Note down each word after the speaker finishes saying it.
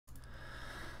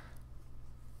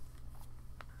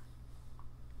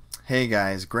Hey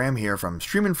guys, Graham here from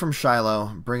Streaming from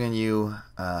Shiloh, bringing you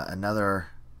another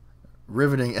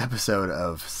riveting episode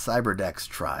of Cyberdecks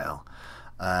Trial.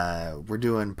 We're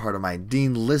doing part of my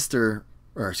Dean Bucket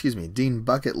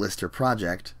Lister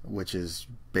project, which is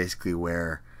basically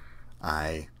where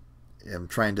I am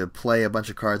trying to play a bunch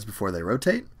of cards before they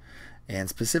rotate. And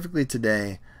specifically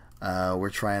today, we're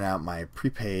trying out my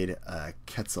Prepaid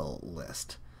Quetzal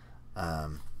list.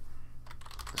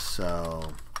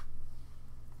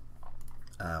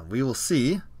 We will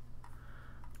see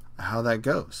how that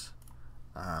goes.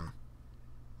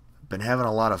 Been having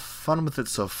a lot of fun with it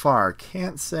so far.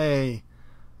 Can't say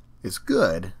it's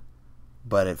good,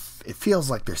 but it feels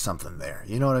like there's something there.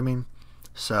 You know what I mean?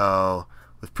 So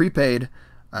with Prepaid,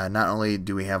 not only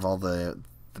do we have all the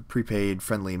prepaid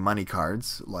friendly money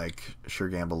cards like Sure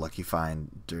Gamble, Lucky Find,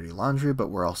 Dirty Laundry, but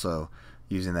we're also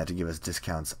using that to give us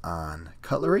discounts on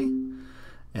cutlery.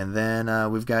 And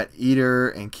then we've got Eater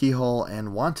and Keyhole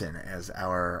and Wanton as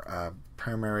our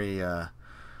primary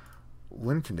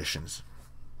win conditions.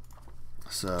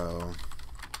 So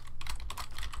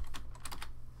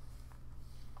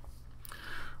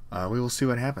we will see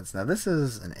what happens. Now this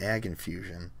is an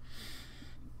AgInfusion.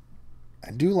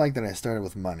 I do like that I started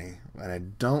with money, and I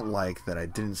don't like that I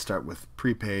didn't start with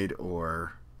Prepaid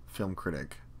or Film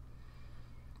Critic.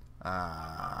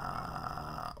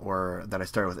 Or that I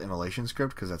started with Immolation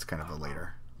Script, because that's kind of a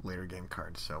later game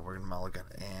card. So we're gonna mulligan,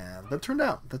 and that turned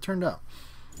out.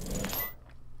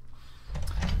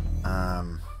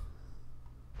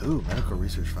 Ooh, medical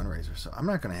research fundraiser. So I'm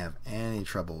not gonna have any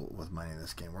trouble with money in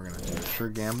this game. We're gonna do a Sure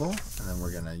Gamble, and then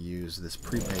we're gonna use this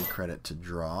prepaid credit to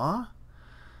draw.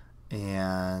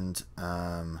 And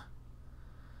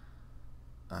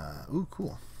ooh,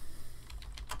 cool.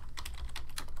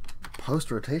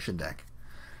 Post-rotation deck.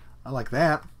 I like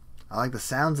that. I like the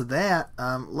sounds of that.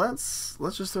 Let's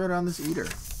just throw it on this Eater.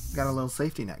 Got a little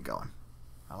safety net going.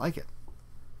 I like it.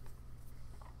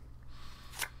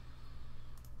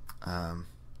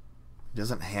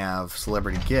 Doesn't have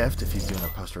Celebrity Gift if he's doing a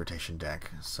post-rotation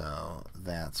deck, so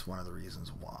that's one of the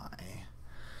reasons why.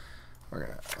 We're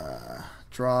gonna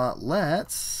draw.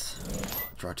 Let's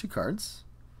draw 2 cards,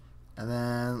 and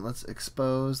then let's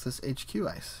expose this HQ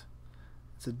ice.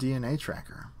 It's a DNA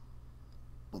tracker.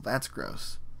 Well, that's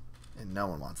gross, and no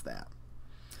one wants that.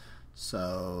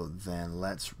 So then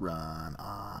let's run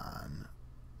on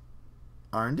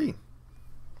R&D.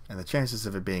 And the chances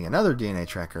of it being another DNA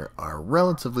tracker are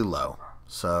relatively low.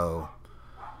 So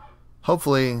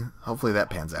hopefully that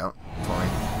pans out for me.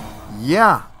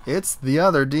 Yeah, it's the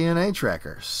other DNA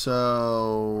tracker.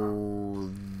 So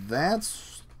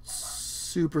that's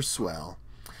super swell.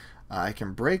 I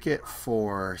can break it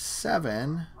for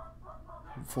 7.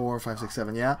 4, 5, 6,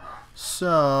 7, yeah.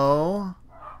 So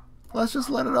let's just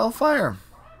let it all fire.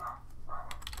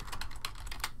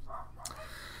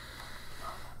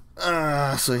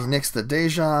 So he nicks the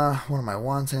Deja, one of my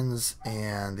Wantons,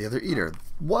 and the other Eater.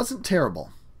 Wasn't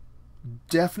terrible.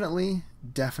 Definitely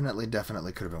could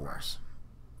have been worse.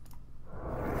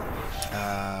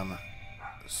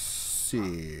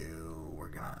 See, we're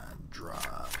gonna draw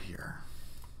up here.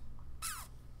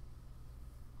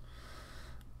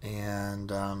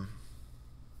 And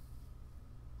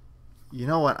you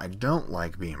know what? I don't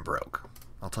like being broke.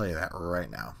 I'll tell you that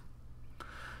right now.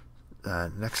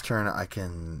 Next turn I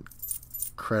can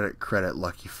credit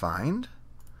Lucky Find,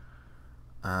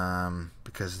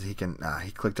 because he can he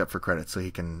clicked up for credit, so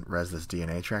he can res this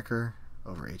DNA tracker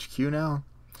over HQ now.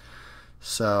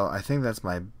 So I think that's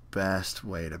my best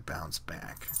way to bounce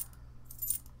back.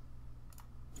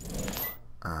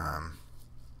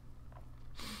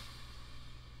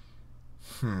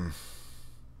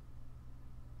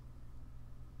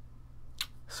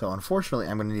 So unfortunately,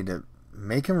 I'm going to need to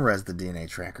make him res the DNA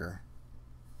tracker,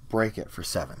 break it for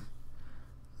 7.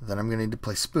 Then I'm going to need to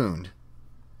play Spooned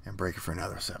and break it for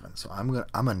another 7. So I'm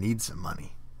gonna need some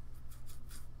money.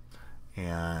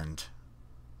 And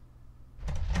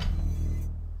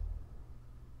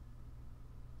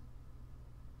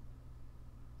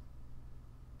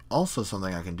also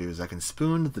something I can do is I can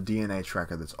Spoon the DNA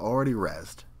tracker that's already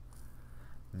resed.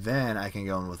 Then I can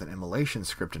go in with an Immolation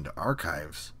Script into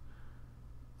Archives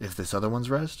if this other one's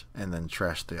resed, and then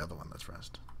trash the other one that's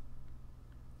resed.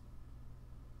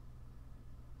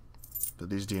 But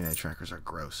these DNA trackers are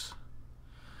gross.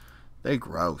 They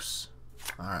gross.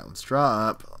 Alright, let's draw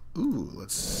up. Ooh,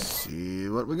 let's see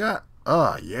what we got.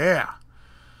 Oh, yeah.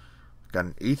 Got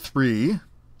an E3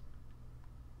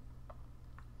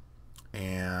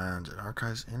 and an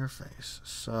Archives interface.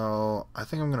 So I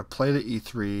think I'm going to play the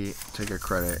E3, take a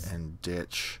credit, and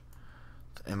ditch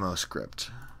the MO script.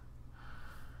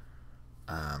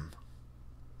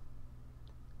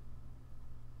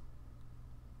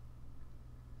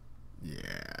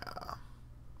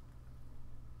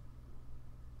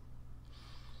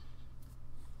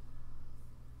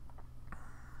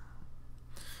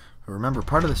 Remember,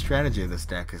 part of the strategy of this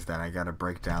deck is that I gotta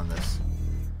break down this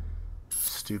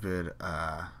stupid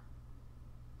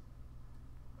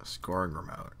scoring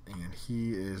remote. And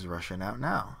he is rushing out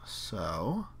now.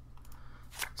 So,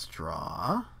 let's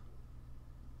draw.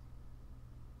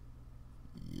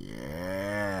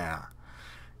 Yeah.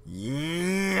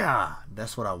 Yeah.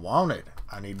 That's what I wanted.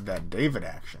 I needed that David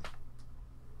action.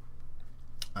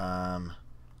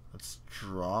 Let's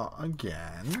draw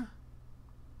again.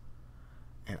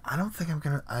 And I don't think I'm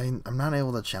gonna. I'm not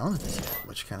able to challenge this yet,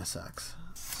 which kind of sucks.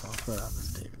 So I'll put on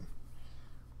this David.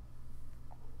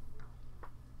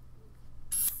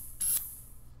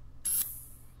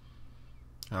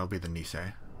 That'll be the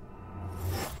Nisei,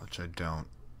 which I don't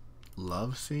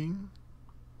love seeing.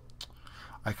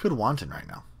 I could Wanton right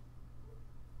now.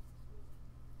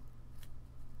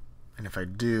 And if I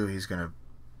do, he's going to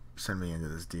send me into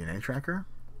this DNA tracker.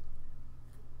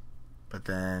 But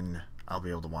then I'll be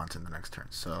able to Wanton the next turn.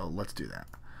 So let's do that.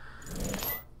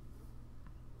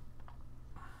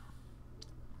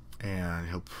 And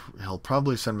he'll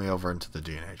probably send me over into the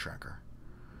DNA tracker.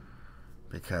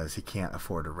 Because he can't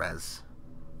afford to res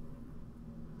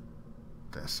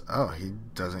this. Oh, he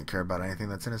doesn't care about anything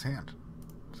that's in his hand.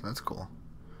 So that's cool.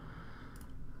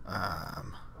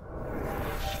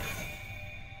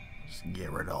 Just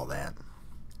get rid of all that.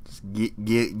 Just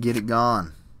get it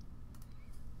gone.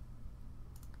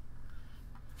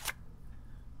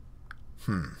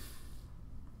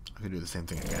 I could do the same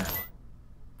thing again.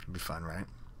 It'd be fun, right?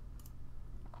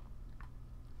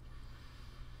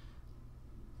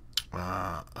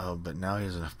 Oh, but now he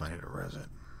has enough money to res it.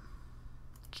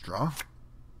 Let's draw.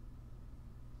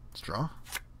 Let's draw.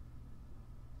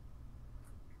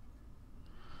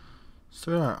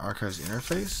 Start on Archives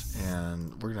interface,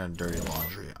 and we're going to dirty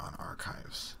laundry on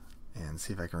Archives and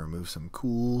see if I can remove some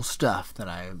cool stuff that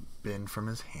I binned from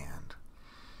his hand.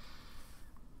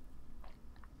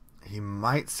 He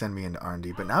might send me into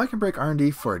R&D, but now I can break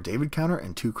R&D for a David counter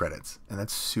and 2 credits, and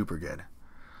that's super good.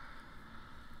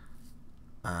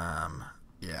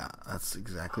 Yeah, that's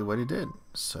exactly what he did.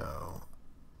 So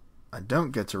I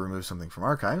don't get to remove something from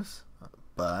Archives,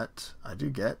 but I do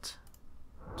get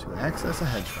to access a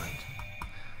hedge fund.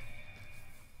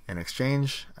 In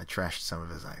exchange, I trashed some of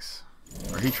his ice.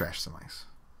 Or he trashed some ice.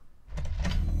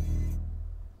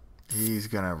 He's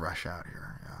gonna rush out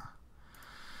here,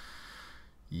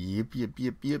 yeah.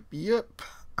 Yep.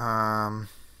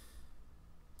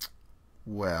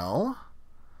 Well,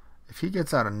 if he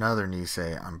gets out another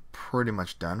Nisei, I'm pretty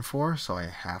much done for, so I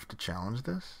have to challenge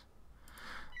this.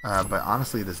 But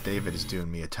honestly, this David is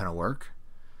doing me a ton of work.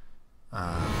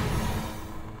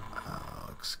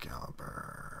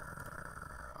 Excalibur.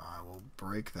 I will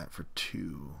break that for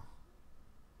 2.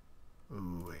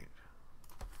 Ooh, wait.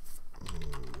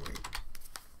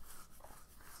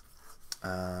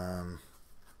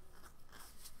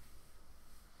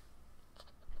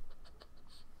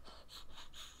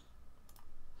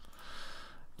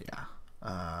 Yeah.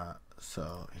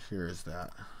 So here's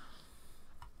that.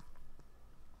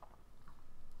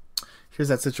 Here's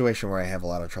that situation where I have a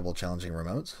lot of trouble challenging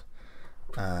remotes.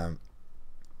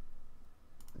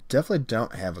 Definitely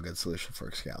don't have a good solution for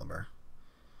Excalibur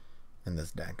in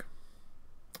this deck.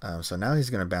 So now he's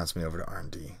going to bounce me over to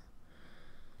R&D.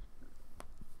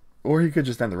 Or he could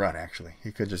just end the run, actually.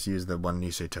 He could just use the 1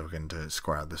 Nisei token to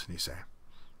score out this Nisei.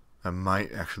 That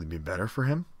might actually be better for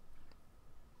him.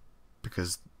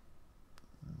 Because...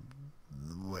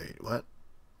 Wait, what?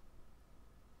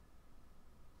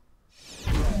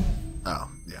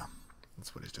 Oh, yeah.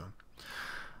 That's what he's doing.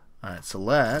 Alright, so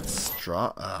let's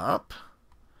draw up.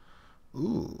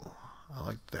 Ooh, I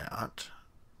like that.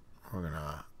 We're going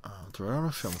to throw it on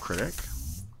a film critic.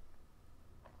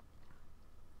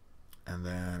 And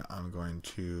then I'm going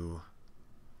to...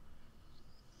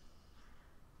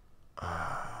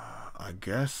 I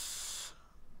guess...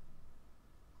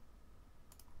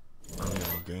 I'm going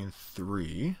to gain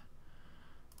 3.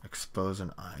 Expose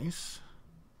an ice.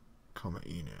 Koma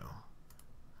Inu.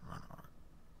 Run art.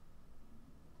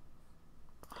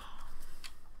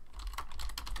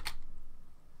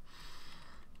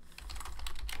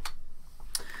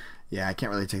 Yeah, I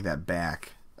can't really take that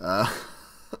back. Oh,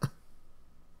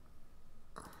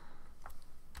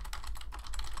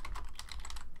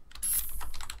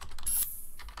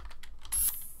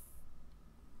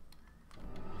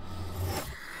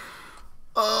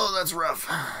 that's rough.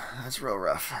 That's real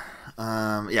rough.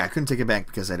 Yeah, I couldn't take it back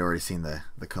because I'd already seen the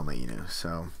Koma Inu.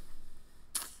 So,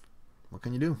 what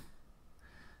can you do?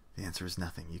 The answer is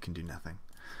nothing. You can do nothing.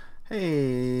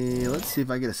 Hey, let's see if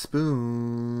I get a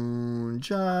spoon.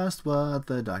 Just what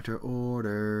the doctor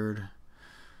ordered.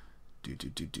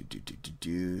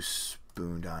 Do.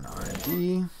 booned on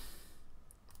R&D.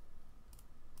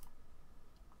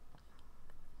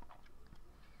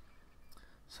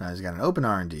 So he's got an open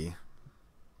R&D,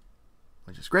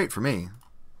 which is great for me.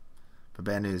 But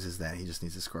bad news is that he just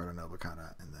needs to score out a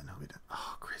Nobukata, and then he'll be done.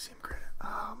 Oh, Crisium Grid.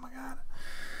 Oh, my God.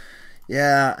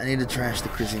 Yeah, I need to trash the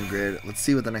Crisium Grid. Let's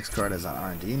see what the next card is on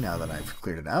R&D now that I've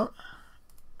cleared it out.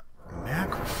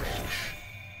 Macrophage.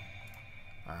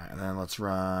 Alright, and then let's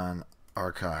run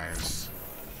Archives.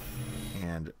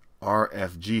 And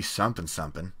RFG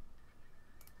something.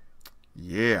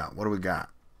 Yeah, what do we got?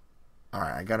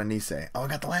 Alright, I got a Nisei. Oh, I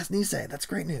got the last Nisei. That's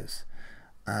great news.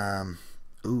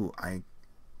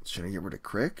 Should I get rid of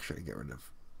Crick? Should I get rid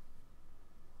of...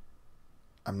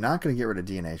 I'm not going to get rid of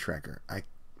DNA Tracker. I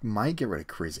might get rid of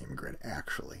Crisium Grid,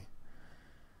 actually.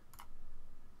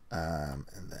 And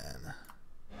then...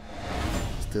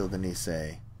 Still the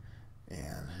Nisei.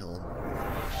 And he'll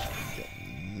get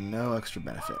no extra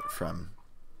benefit from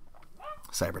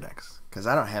Cyberdecks. Because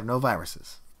I don't have no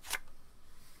viruses.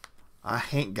 I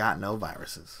ain't got no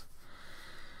viruses.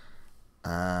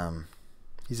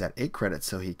 He's at 8 credits,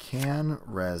 so he can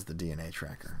res the DNA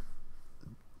Tracker.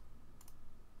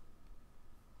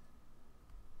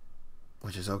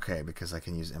 Which is okay, because I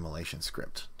can use Immolation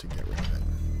Script to get rid of it.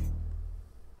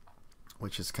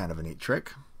 Which is kind of a neat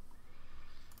trick.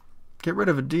 Get rid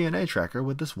of a DNA Tracker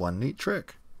with this one neat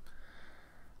trick.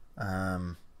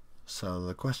 So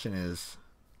the question is,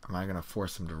 am I going to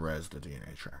force him to res the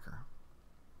DNA Tracker?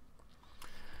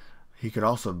 He could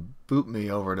also boot me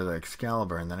over to the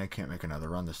Excalibur, and then I can't make another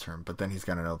run this turn. But then he's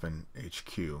got an open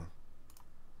HQ,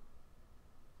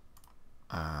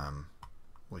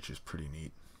 which is pretty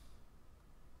neat.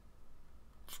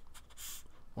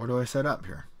 Or do I set up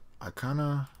here? I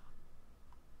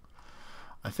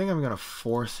think I'm going to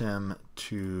force him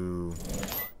to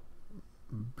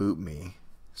boot me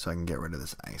so I can get rid of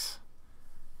this ice.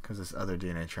 Because this other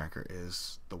DNA Tracker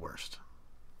is the worst.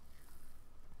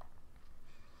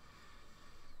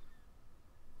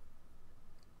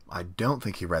 I don't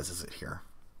think he reses it here.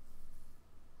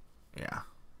 Yeah.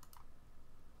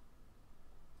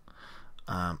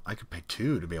 I could pay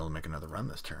 2 to be able to make another run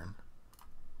this turn.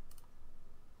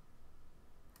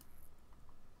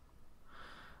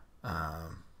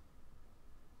 And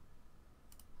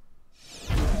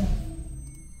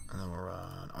then we'll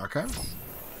run Archives.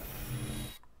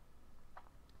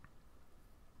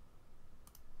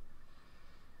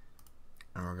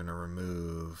 And we're going to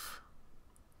remove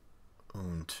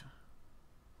und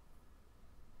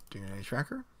DNA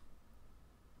Tracker.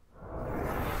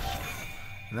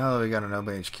 Now that we got an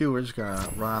open HQ, we're just going to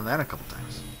run on that a couple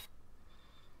times.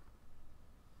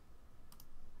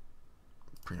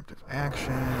 Preemptive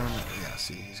action. Yeah,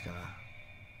 see, he's going to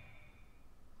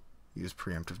use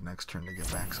preemptive next turn to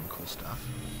get back some cool stuff.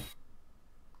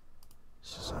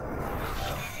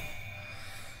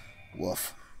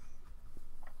 Woof.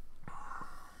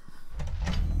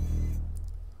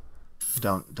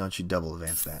 Don't you double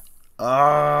advance that.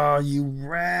 Oh, you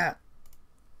rat.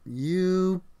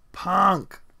 You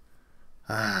punk.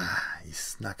 Ah, he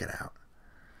snuck it out.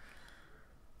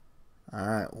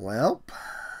 Alright, well.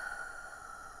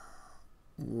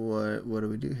 What do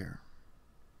we do here?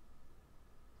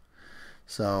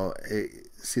 So,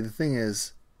 see, the thing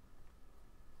is,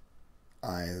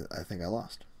 I think I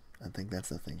lost. I think that's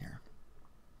the thing here.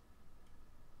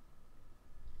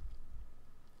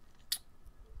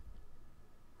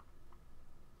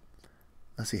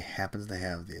 Unless he happens to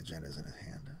have the agendas in his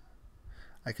hand.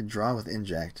 I could draw with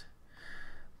Inject,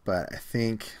 but I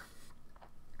think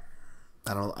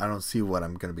I don't see what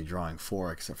I'm going to be drawing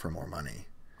for except for more money,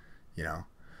 you know.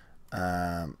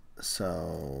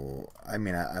 So I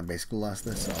mean, I basically lost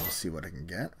this, so I'll just see what I can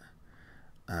get.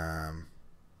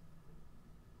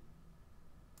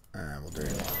 We'll do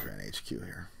an HQ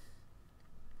here.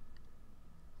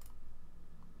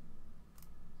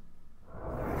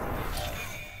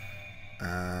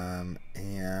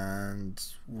 And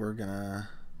we're gonna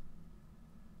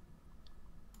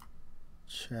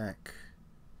check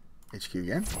HQ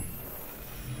again.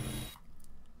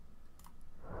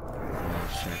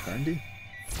 Check R&D.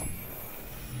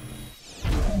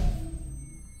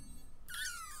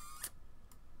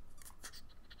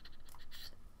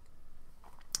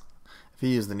 If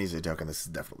he used the Nisei token, this is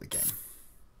definitely game.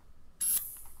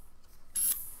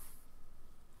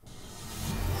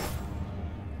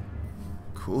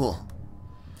 Cool.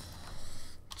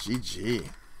 GG.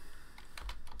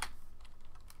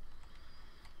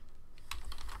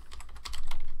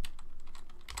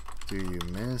 Do you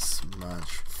miss much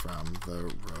from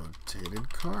the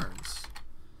rotated cards?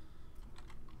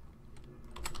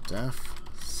 Def,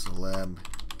 Celeb,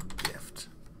 Gift.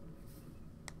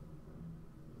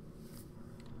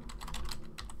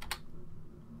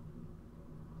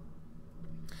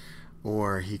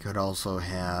 Or he could also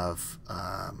have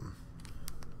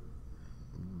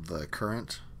the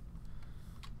current.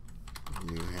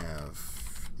 You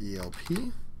have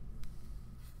ELP.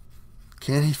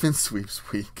 Can't even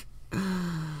sweeps weak.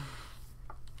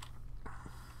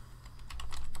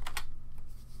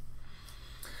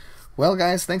 Well,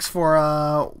 guys, thanks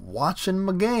for watching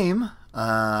my game.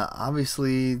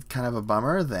 Obviously, kind of a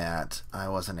bummer that I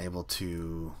wasn't able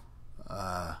to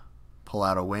pull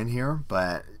out a win here,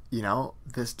 but you know,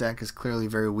 this deck is clearly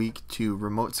very weak to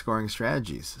remote scoring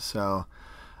strategies, so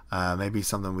maybe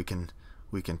something we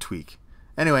can tweak.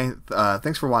 Anyway,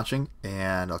 thanks for watching,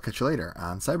 and I'll catch you later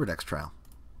on Cyberdecks Trial.